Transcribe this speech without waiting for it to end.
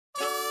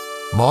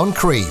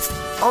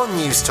Moncrief on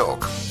News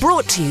Talk.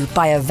 Brought to you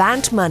by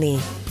Avant Money.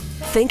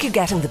 Think you're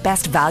getting the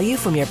best value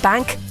from your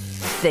bank?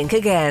 Think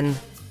again.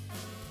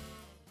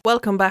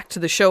 Welcome back to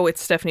the show.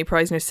 It's Stephanie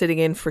Preisner sitting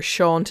in for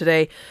Sean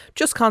today.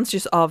 Just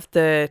conscious of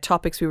the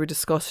topics we were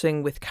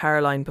discussing with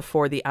Caroline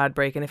before the ad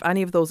break. And if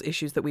any of those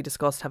issues that we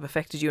discussed have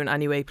affected you in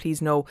any way,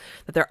 please know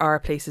that there are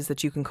places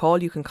that you can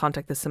call. You can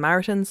contact the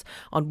Samaritans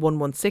on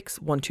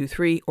 116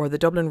 123 or the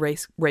Dublin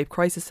Rape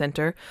Crisis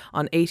Centre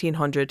on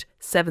 1800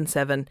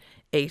 77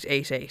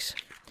 888.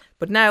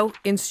 But now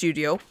in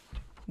studio,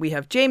 we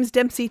have James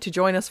Dempsey to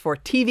join us for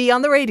TV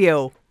on the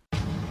Radio.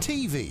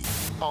 TV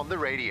on the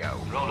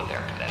radio. Roll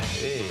there, cadet.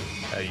 Hey,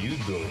 how you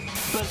doing?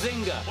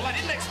 Bazinga! Well, I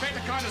didn't expect a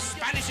kind of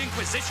Spanish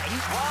Inquisition.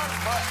 One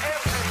for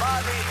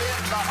everybody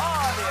in the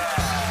audience.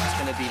 It's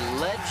gonna be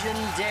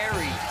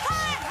legendary.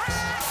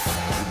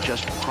 We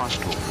just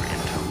crossed over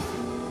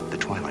into the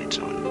Twilight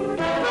Zone.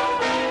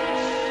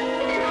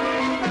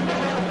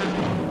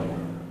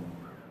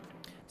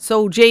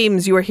 So,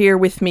 James, you are here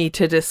with me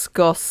to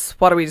discuss...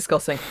 What are we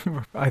discussing?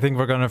 I think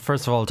we're going to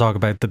first of all talk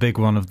about the big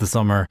one of the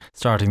summer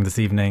starting this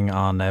evening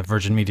on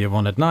Virgin Media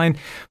 1 at 9,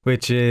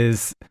 which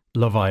is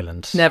Love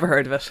Island. Never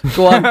heard of it.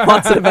 Go on,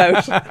 what's it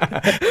about?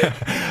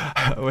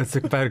 It's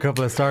about a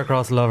couple of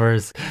star-crossed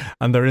lovers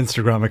and their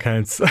Instagram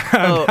accounts.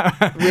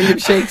 William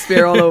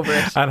Shakespeare all over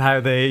it. And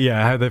how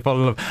they fall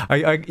in love.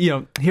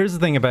 Here's the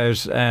thing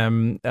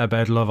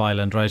about Love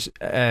Island, right?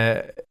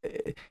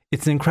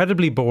 It's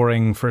incredibly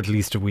boring for at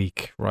least a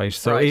week, right?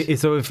 So, right.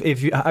 So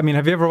if you, I mean,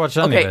 have you ever watched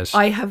any of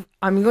it?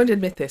 I'm going to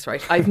admit this,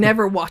 right? I've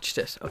never watched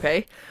it,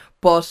 okay?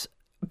 But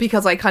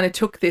because I kind of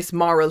took this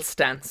moral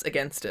stance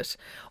against it.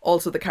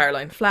 Also, the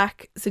Caroline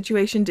Flack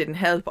situation didn't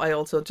help. I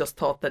also just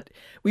thought that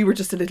we were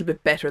just a little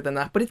bit better than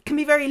that. But it can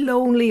be very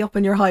lonely up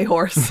on your high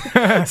horse.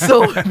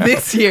 So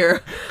this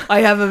year, I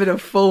have a bit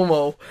of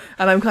FOMO.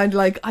 And I'm kind of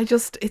like,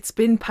 it's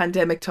been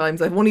pandemic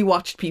times. I've only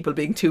watched people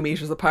being 2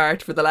 meters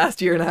apart for the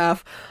last year and a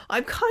half.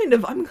 I'm kind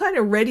of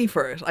ready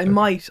for it. I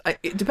might,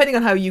 depending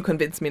on how you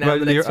convince me now in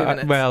the next few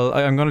minutes.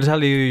 I'm going to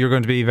tell you, you're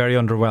going to be very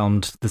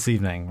underwhelmed this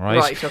evening, right?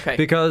 Right, okay.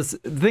 Because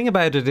the thing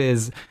about it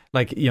is,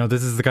 like, you know,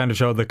 this is the kind of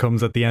show that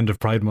comes at the end of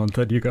Pride Month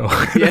and you go,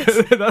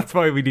 yes. That's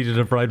why we needed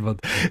a Pride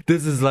Month.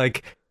 This is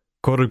like,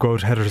 quote unquote,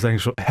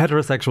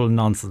 heterosexual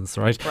nonsense,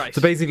 right?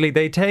 So basically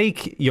they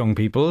take young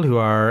people who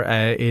are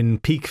in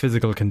peak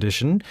physical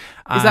condition.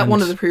 Is that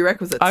one of the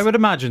prerequisites? I would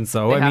imagine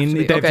so.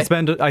 They have to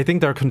spend, I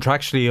think they're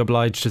contractually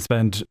obliged to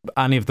spend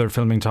any of their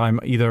filming time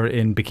either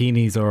in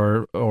bikinis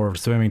or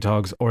swimming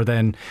togs, or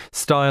then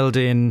styled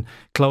in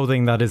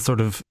clothing that is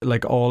sort of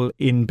like all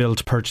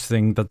inbuilt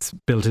purchasing that's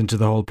built into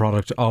the whole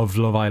product of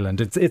Love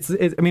Island. It's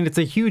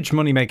a huge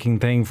money making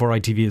thing for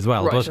ITV as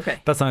well, but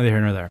that's neither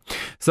here nor there.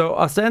 So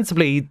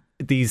ostensibly,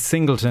 these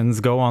singletons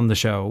go on the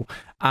show,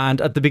 and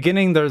at the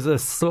beginning there's a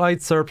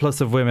slight surplus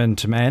of women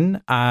to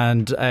men,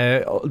 and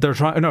a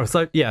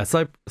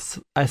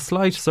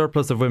slight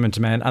surplus of women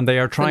to men, and they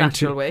are trying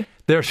to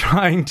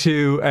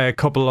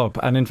couple up.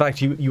 And in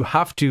fact, you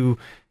have to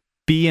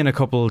be in a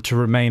couple to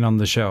remain on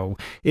the show.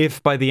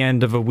 If by the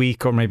end of a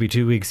week or maybe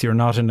 2 weeks you're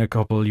not in a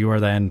couple, you are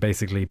then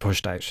basically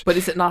pushed out. But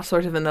is it not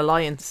sort of an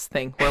alliance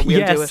thing where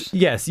we'll do it?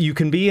 Yes, you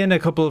can be in a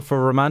couple for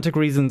romantic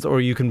reasons,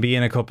 or you can be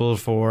in a couple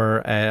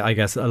for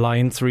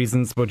alliance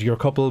reasons, but your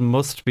couple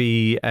must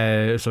be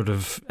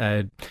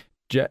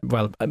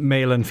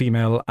male and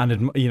female,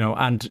 and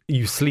and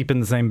you sleep in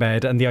the same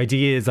bed, and the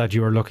idea is that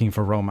you are looking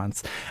for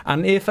romance.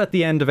 And if at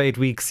the end of 8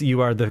 weeks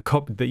you are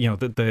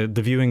the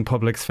viewing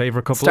public's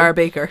favourite couple, Star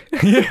Baker,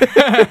 you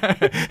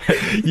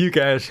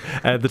get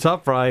the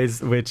top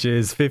prize, which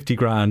is 50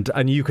 grand,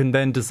 and you can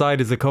then decide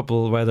as a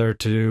couple whether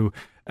to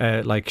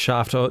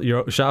shaft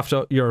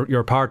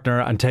your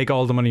partner and take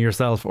all the money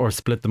yourself, or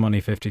split the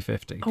money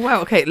 50-50. Oh wow,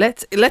 okay,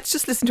 let's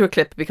just listen to a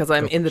clip because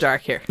I'm in the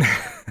dark here.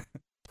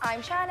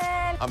 I'm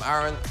Shannon. I'm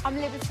Aaron. I'm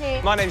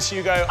Liberty. My name's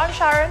Hugo. I'm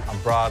Sharon. I'm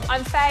Brad.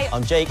 I'm Faye.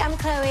 I'm Jake. I'm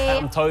Chloe.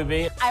 I'm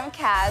Toby. I'm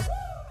Kaz.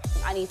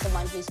 I need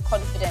someone who's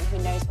confident, who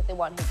knows what they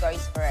want, who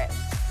goes for it.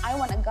 I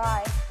want a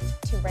guy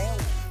to rail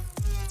me.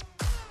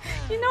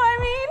 You know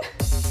what I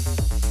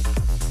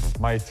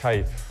mean? My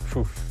type?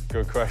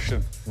 Good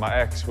question. My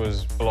ex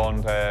was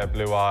blonde hair,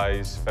 blue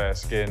eyes, fair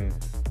skin,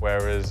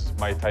 whereas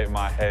my type in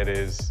my head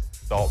is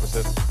the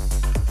opposite.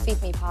 Feed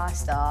me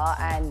pasta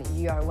and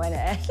you're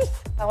winning.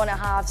 I want to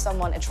have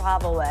someone to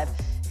travel with,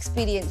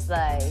 experience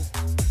life.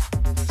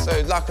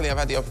 So luckily I've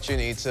had the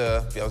opportunity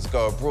to be able to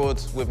go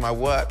abroad with my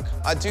work.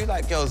 I do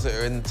like girls that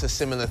are into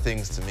similar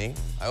things to me.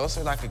 I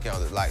also like a girl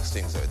that likes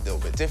things that are a little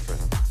bit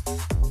different.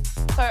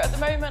 So at the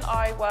moment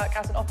I work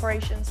as an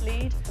operations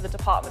lead for the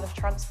Department of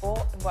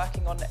Transport and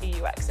working on the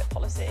EU exit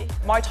policy.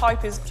 My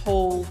type is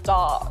tall,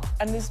 dark,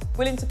 and is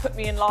willing to put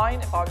me in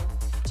line if I'm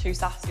too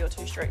sassy or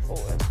too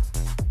straightforward.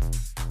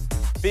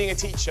 Being a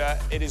teacher,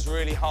 it is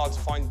really hard to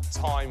find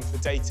time for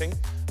dating.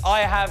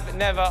 I have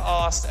never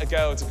asked a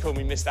girl to call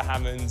me Mr.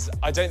 Hammond.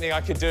 I don't think I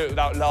could do it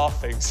without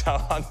laughing,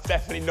 so I'm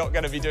definitely not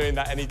going to be doing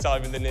that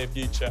anytime in the near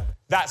future.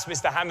 That's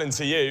Mr. Hammond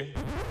to you.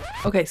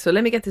 Okay, so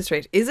let me get this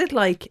straight. Is it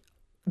like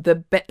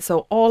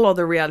so all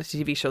other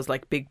reality TV shows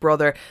like Big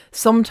Brother,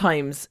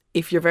 sometimes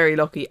if you're very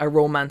lucky, a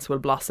romance will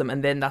blossom,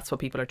 and then that's what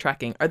people are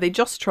tracking. Are they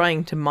just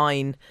trying to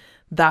mine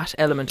that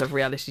element of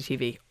reality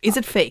TV? Is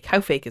it fake?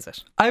 How fake is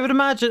it? I would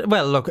imagine,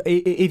 well, look,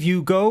 if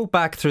you go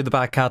back through the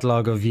back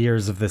catalogue of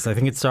years of this, I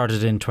think it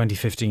started in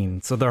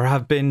 2015. So there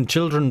have been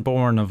children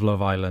born of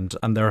Love Island,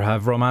 and there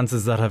have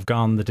romances that have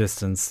gone the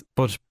distance.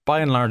 But by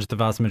and large, the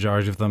vast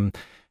majority of them,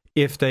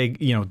 if they,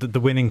 you know,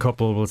 the winning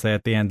couple will say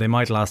at the end, they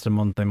might last a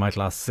month, they might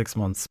last 6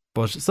 months.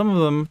 But some of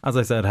them, as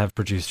I said, have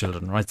produced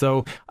children, right?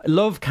 So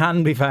love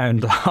can be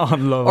found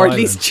on Love Island. Or at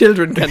least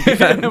children can be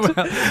found.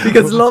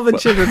 Because love and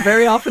children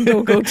very often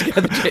don't go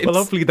together, James. Well,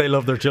 hopefully they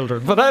love their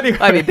children. But anyway.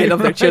 I mean, they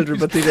love their children,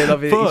 but do they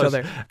love each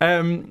other?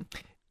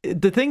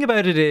 The thing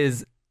about it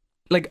is,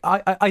 like,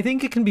 I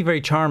think it can be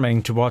very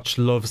charming to watch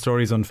love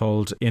stories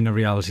unfold in a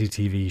reality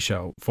TV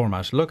show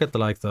format. Look at the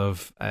likes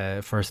of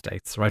First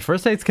Dates, right?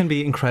 First Dates can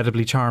be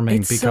incredibly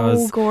charming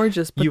because so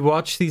gorgeous. But you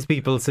watch these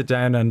people sit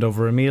down and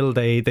over a meal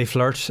they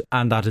flirt,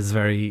 and that is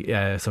very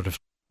sort of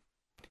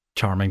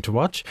charming to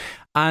watch.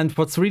 And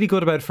what's really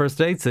good about First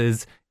Dates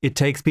is it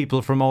takes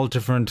people from all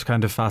different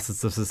kind of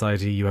facets of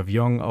society. You have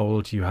young,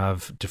 old, you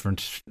have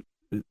different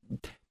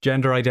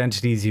gender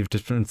identities, you have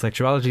different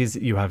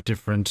sexualities, you have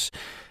different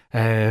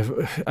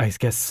I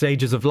guess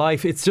stages of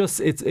life. It's just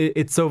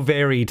it's so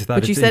varied that.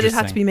 But you said it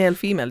had to be male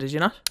female, did you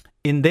not?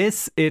 In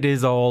this, it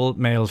is all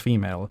male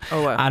female.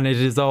 Oh wow! And it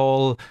is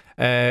all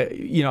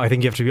I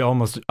think you have to be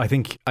almost. I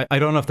think I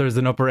don't know if there's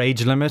an upper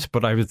age limit,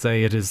 but I would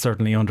say it is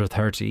certainly under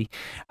 30.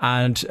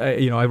 And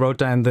I wrote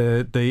down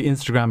the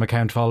Instagram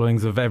account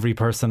followings of every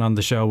person on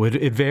the show.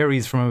 It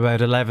varies from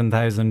about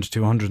 11,000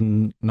 to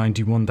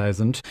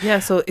 191,000. Yeah.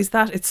 So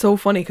it's so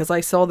funny because I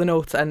saw the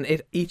notes, and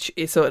it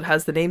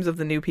has the names of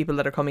the new people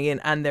that are coming in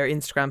and their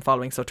Instagram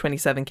following. So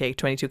 27k,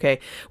 22k,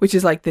 which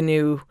is like the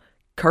new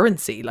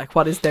currency. Like,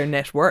 what is their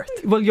net worth?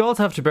 Well, you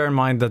also have to bear in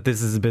mind that this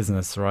is a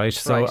business, right?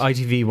 So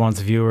ITV wants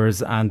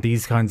viewers, and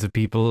these kinds of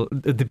people,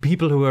 the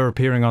people who are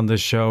appearing on this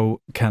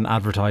show, can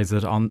advertise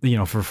it on,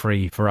 for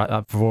free for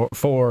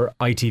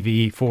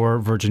ITV, for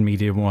Virgin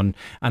Media One,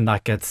 and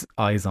that gets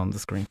eyes on the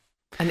screen.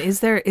 And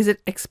is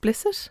it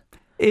explicit?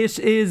 It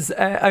is.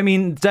 I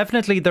mean,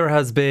 definitely there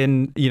has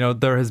been.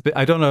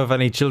 I don't know if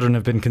any children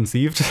have been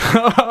conceived.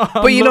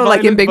 But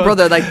like in Big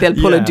Brother, like they'll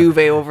pull a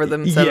duvet over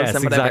themselves. Yes,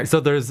 and whatever. Exactly. So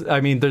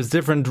there's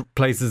different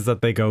places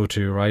that they go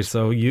to, right?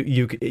 So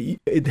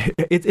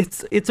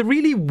it's a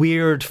really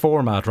weird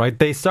format, right?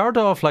 They start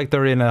off like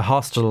they're in a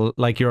hostel,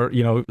 like you're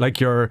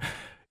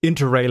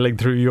interrailing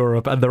through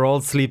Europe, and they're all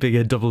sleeping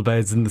in double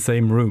beds in the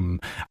same room.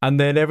 And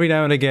then every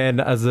now and again,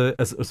 as a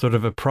sort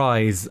of a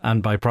prize,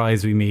 and by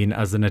prize we mean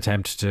as an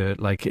attempt to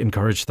like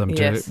encourage them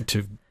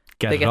to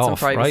get it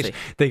off, right?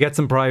 They get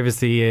some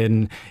privacy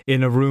in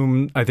a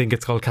room. I think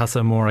it's called Casa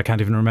Amor. I can't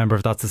even remember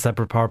if that's a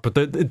separate part, but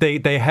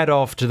they head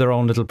off to their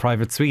own little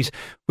private suite,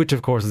 which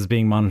of course is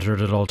being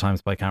monitored at all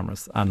times by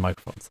cameras and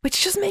microphones.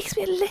 Which just makes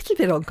me a little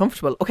bit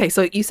uncomfortable. Okay,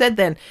 so you said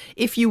then,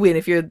 if you win,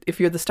 if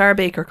you're the Star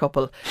Baker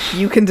couple,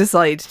 you can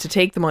decide to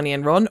take the money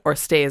and run or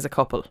stay as a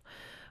couple.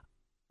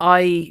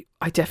 I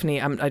definitely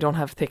am. I don't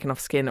have thick enough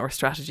skin or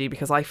strategy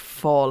because I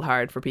fall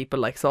hard for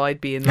people, so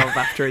I'd be in love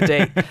after a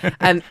day.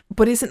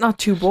 But is it not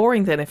too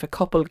boring then if a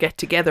couple get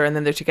together and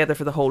then they're together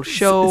for the whole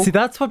show? See,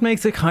 that's what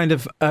makes it kind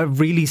of a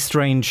really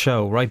strange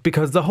show, right?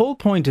 Because the whole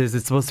point is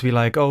it's supposed to be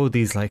like, oh,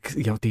 these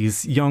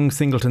these young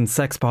singleton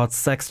sexpots,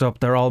 sexed up,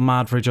 they're all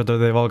mad for each other,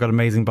 they've all got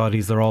amazing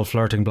bodies, they're all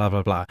flirting, blah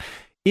blah blah.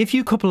 If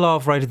you couple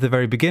off right at the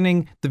very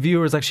beginning, the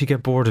viewers actually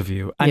get bored of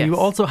you, and you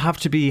also have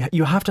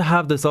to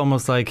have this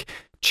almost like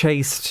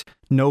chaste,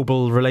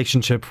 noble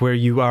relationship where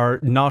you are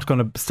not going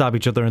to stab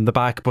each other in the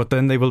back, but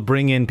then they will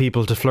bring in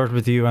people to flirt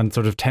with you and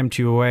sort of tempt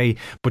you away,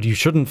 but you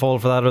shouldn't fall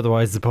for that,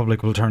 otherwise the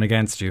public will turn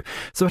against you.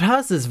 So it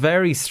has this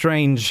very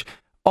strange,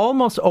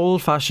 almost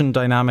old-fashioned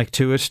dynamic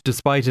to it,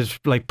 despite it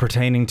like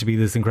pertaining to be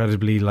this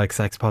incredibly like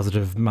sex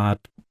positive mad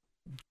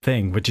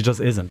thing, which it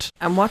just isn't.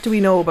 And what do we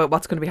know about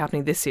what's going to be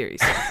happening this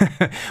series?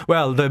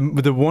 Well,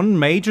 the one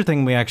major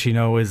thing we actually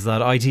know is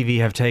that ITV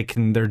have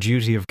taken their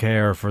duty of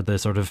care for the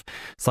sort of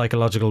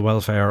psychological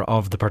welfare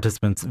of the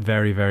participants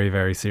very, very,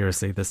 very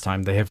seriously this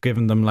time. They have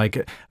given them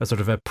like a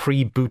sort of a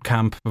pre-boot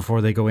camp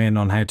before they go in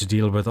on how to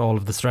deal with all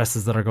of the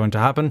stresses that are going to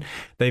happen.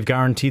 They've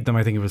guaranteed them,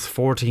 I think it was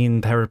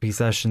 14 therapy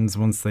sessions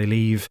once they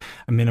leave,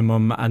 a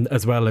minimum, and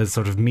as well as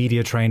sort of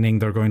media training.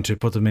 They're going to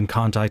put them in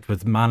contact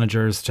with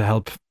managers to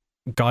help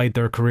guide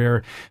their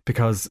career,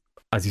 because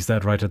as you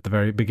said right at the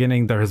very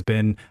beginning, there has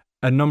been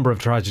a number of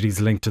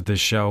tragedies linked to this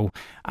show,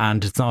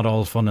 and it's not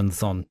all fun in the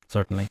sun,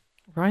 certainly.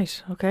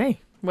 Right,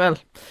 okay. Well,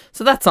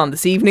 so that's on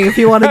this evening if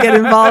you want to get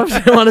involved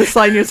and want to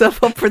sign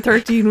yourself up for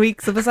 13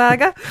 weeks of a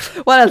saga.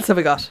 What else have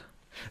we got?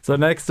 So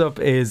next up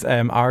is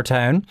Our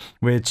Town,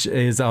 which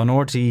is on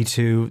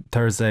RTE2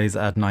 Thursdays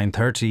at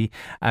 9:30.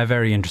 A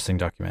very interesting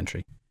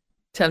documentary.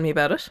 Tell me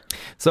about it.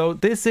 So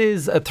this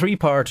is a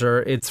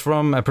 3-parter. It's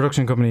from a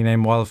production company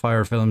named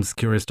Wildfire Films,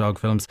 Curious Dog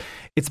Films.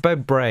 It's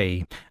about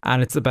Bray,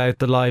 and it's about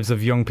the lives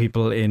of young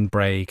people in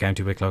Bray,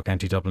 County Wicklow,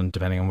 County Dublin,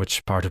 depending on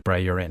which part of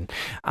Bray you're in.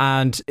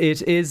 And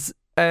it is...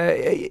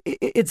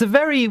 it's a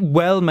very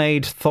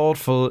well-made,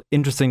 thoughtful,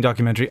 interesting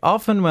documentary.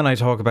 Often when I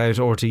talk about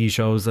RTE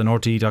shows and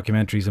RTE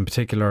documentaries in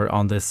particular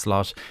on this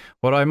slot,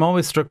 what I'm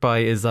always struck by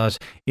is that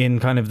in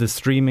kind of the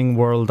streaming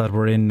world that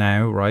we're in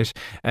now, right,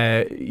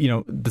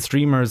 the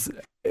streamers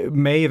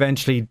may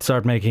eventually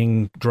start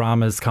making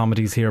dramas,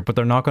 comedies here, but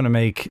they're not going to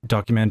make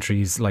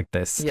documentaries like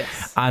this.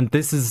 Yes. And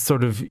this is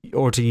sort of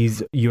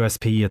RTE's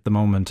USP at the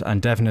moment,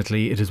 and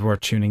definitely it is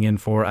worth tuning in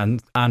for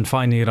and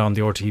finding it on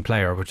the RTE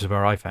player, which is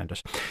where I found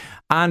it.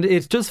 And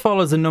it just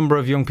follows a number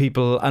of young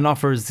people and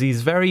offers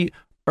these very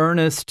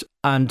earnest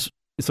and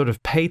sort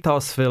of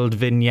pathos-filled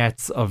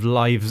vignettes of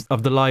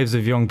the lives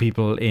of young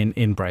people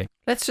in Bray.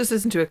 Let's just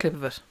listen to a clip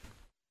of it.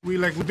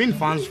 We've been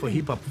fans for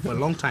hip hop for a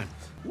long time,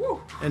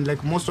 and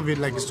like most of it,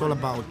 like it's all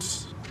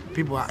about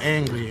people are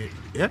angry.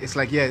 Yeah, it's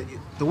like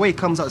the way it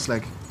comes out, it's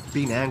like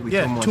being angry.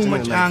 Yeah, too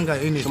much anger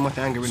in it. Too much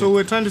anger. So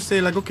we're trying to say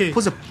like, okay,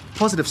 put a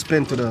positive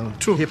spin to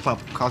the hip hop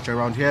culture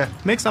around here.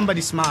 Make somebody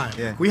smile.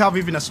 Yeah, we have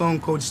even a song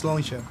called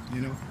Sloan Shot.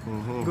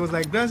 It goes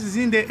like, "Dance is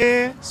in the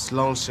air."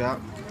 Sloan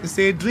Shot. I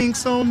say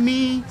drinks on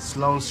me.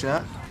 Sloan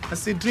Shot. I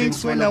say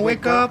drinks when I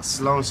wake up.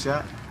 Sloan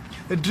Shot.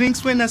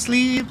 Drinks when I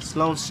sleep.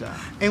 Sloan Shot.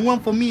 And one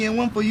for me and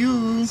one for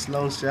you.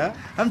 Sloan Shot.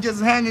 I'm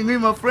just hanging with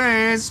my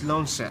friends.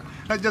 Sloan Shot.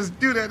 I just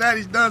do that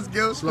Irish dance,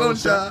 girl. Sloan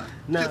Shot.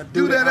 Now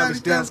do that Irish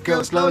dance,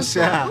 girl. Sloan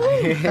Shot.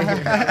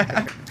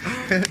 Yeah,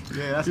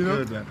 that's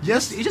good, man.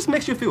 It just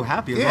makes you feel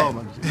happy as well,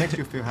 man. It makes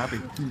you feel happy.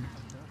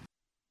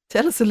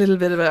 Tell us a little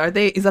bit about,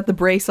 is that the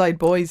Brayside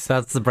Boys?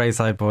 That's the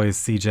Brayside Boys,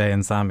 CJ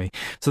and Sammy.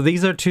 So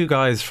these are two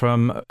guys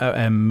from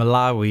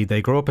Malawi.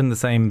 They grew up in the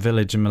same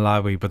village in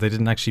Malawi, but they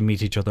didn't actually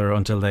meet each other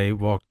until they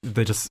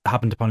just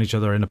happened upon each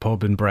other in a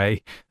pub in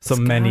Bray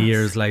many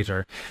years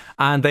later.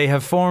 And they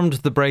have formed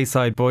the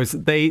Brayside Boys.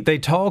 They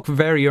talk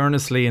very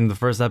earnestly in the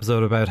first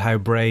episode about how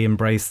Bray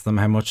embraced them,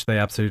 how much they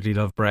absolutely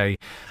love Bray.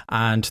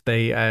 And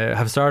they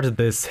have started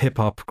this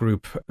hip-hop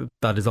group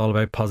that is all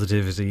about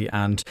positivity.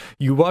 And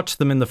you watch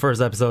them in the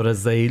first episode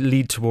as they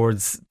lead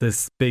towards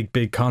this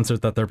big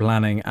concert that they're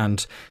planning,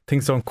 and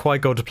things don't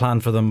quite go to plan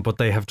for them, but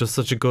they have just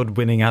such a good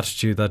winning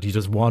attitude that you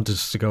just want it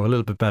to go a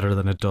little bit better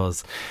than it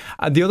does.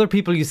 And the other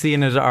people you see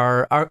in it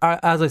are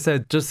as I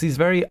said, just these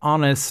very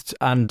honest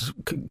and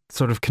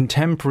sort of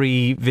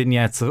contemporary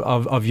vignettes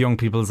of young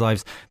people's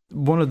lives.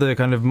 One of the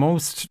kind of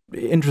most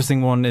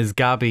interesting one is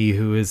Gabby,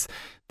 who is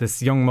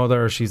this young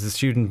mother. She's a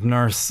student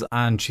nurse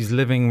and she's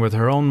living with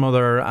her own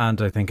mother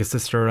and I think a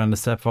sister and a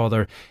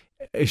stepfather,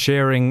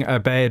 sharing a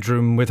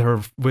bedroom with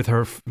her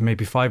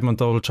maybe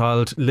 5-month-old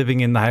child, living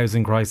in the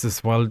housing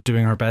crisis while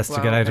doing her best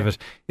to get out of it.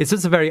 It's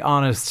just a very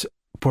honest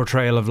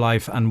portrayal of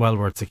life and well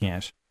worth seeking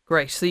out.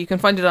 Great. So you can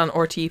find it on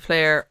RTE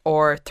Player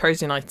or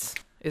Thursday nights.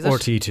 Is it?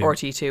 RTE2.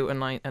 RTE2 and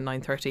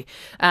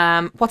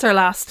 9:30. What's our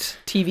last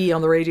TV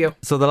on the radio?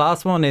 So the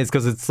last one is,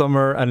 because it's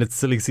summer and it's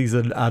silly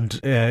season, and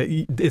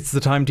it's the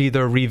time to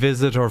either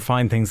revisit or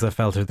find things that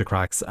fell through the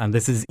cracks. And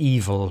this is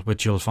Evil,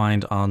 which you'll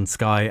find on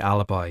Sky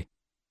Alibi.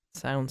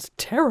 Sounds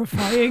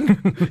terrifying.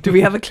 Do we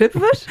have a clip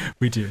of it?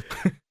 We do.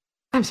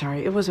 I'm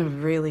sorry, it was a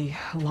really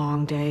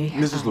long day.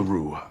 Mrs.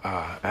 LaRue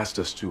asked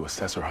us to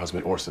assess her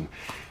husband, Orson.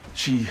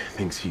 She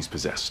thinks he's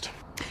possessed.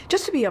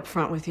 Just to be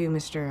upfront with you,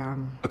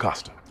 Mr.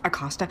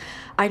 Acosta,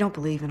 I don't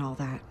believe in all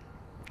that.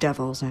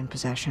 Devils and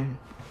possession.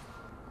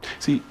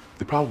 See,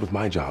 the problem with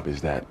my job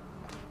is that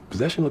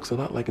possession looks a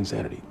lot like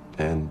insanity,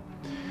 and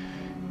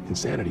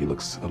insanity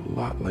looks a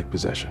lot like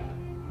possession.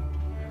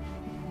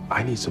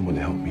 I need someone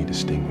to help me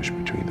distinguish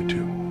between the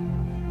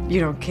two.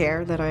 You don't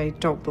care that I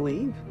don't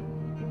believe?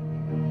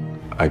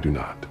 I do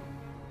not.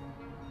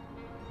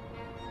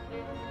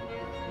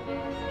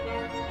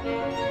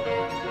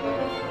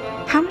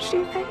 How much do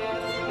you pay?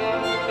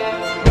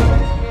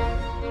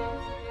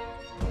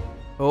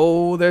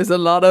 Oh, there's a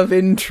lot of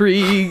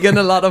intrigue and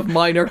a lot of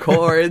minor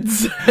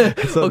chords.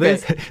 So okay,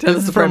 this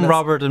is from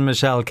Robert and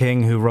Michelle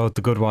King, who wrote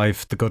The Good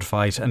Wife, The Good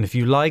Fight. And if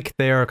you like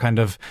their kind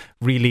of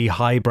really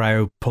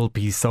highbrow,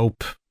 pulpy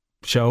soap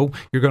show,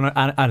 you're gonna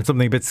and it's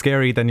something a bit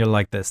scary, then you'll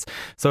like this.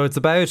 So it's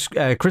about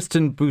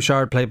Kristen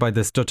Bouchard, played by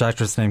this Dutch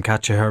actress named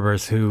Katja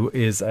Herbers, who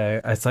is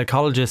a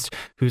psychologist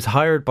who's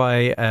hired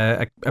by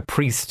a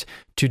priest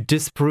to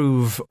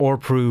disprove or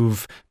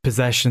prove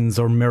possessions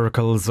or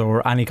miracles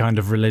or any kind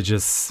of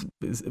religious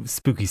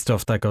spooky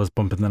stuff that goes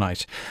bump in the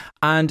night.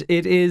 And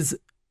it is,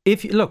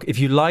 if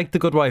you like The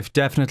Good Wife,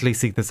 definitely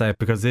seek this out,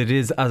 because it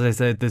is, as I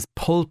said, this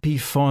pulpy,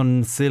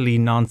 fun, silly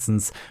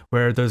nonsense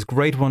where there's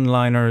great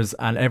one-liners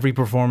and every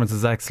performance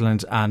is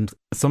excellent, and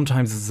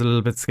sometimes it's a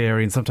little bit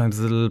scary and sometimes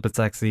it's a little bit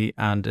sexy,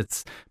 and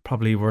it's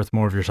probably worth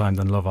more of your time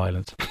than Love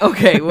Island.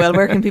 Okay, well,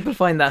 where can people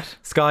find that?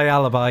 Sky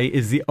Alibi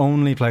is the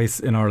only place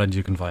in Ireland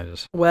you can find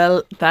it.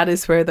 Well, that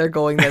is where they're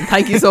going then.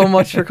 Thank you so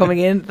much for coming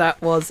in. That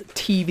was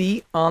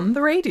TV on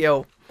the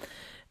radio.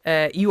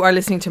 You are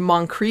listening to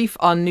Moncrief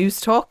on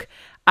News Talk.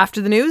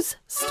 After the news,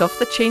 stuff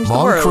that changed the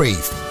world.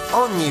 Moncrief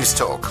on News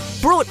Talk.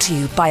 Brought to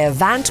you by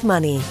Avant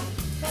Money.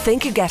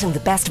 Think you're getting the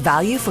best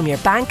value from your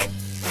bank?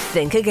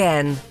 Think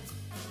again.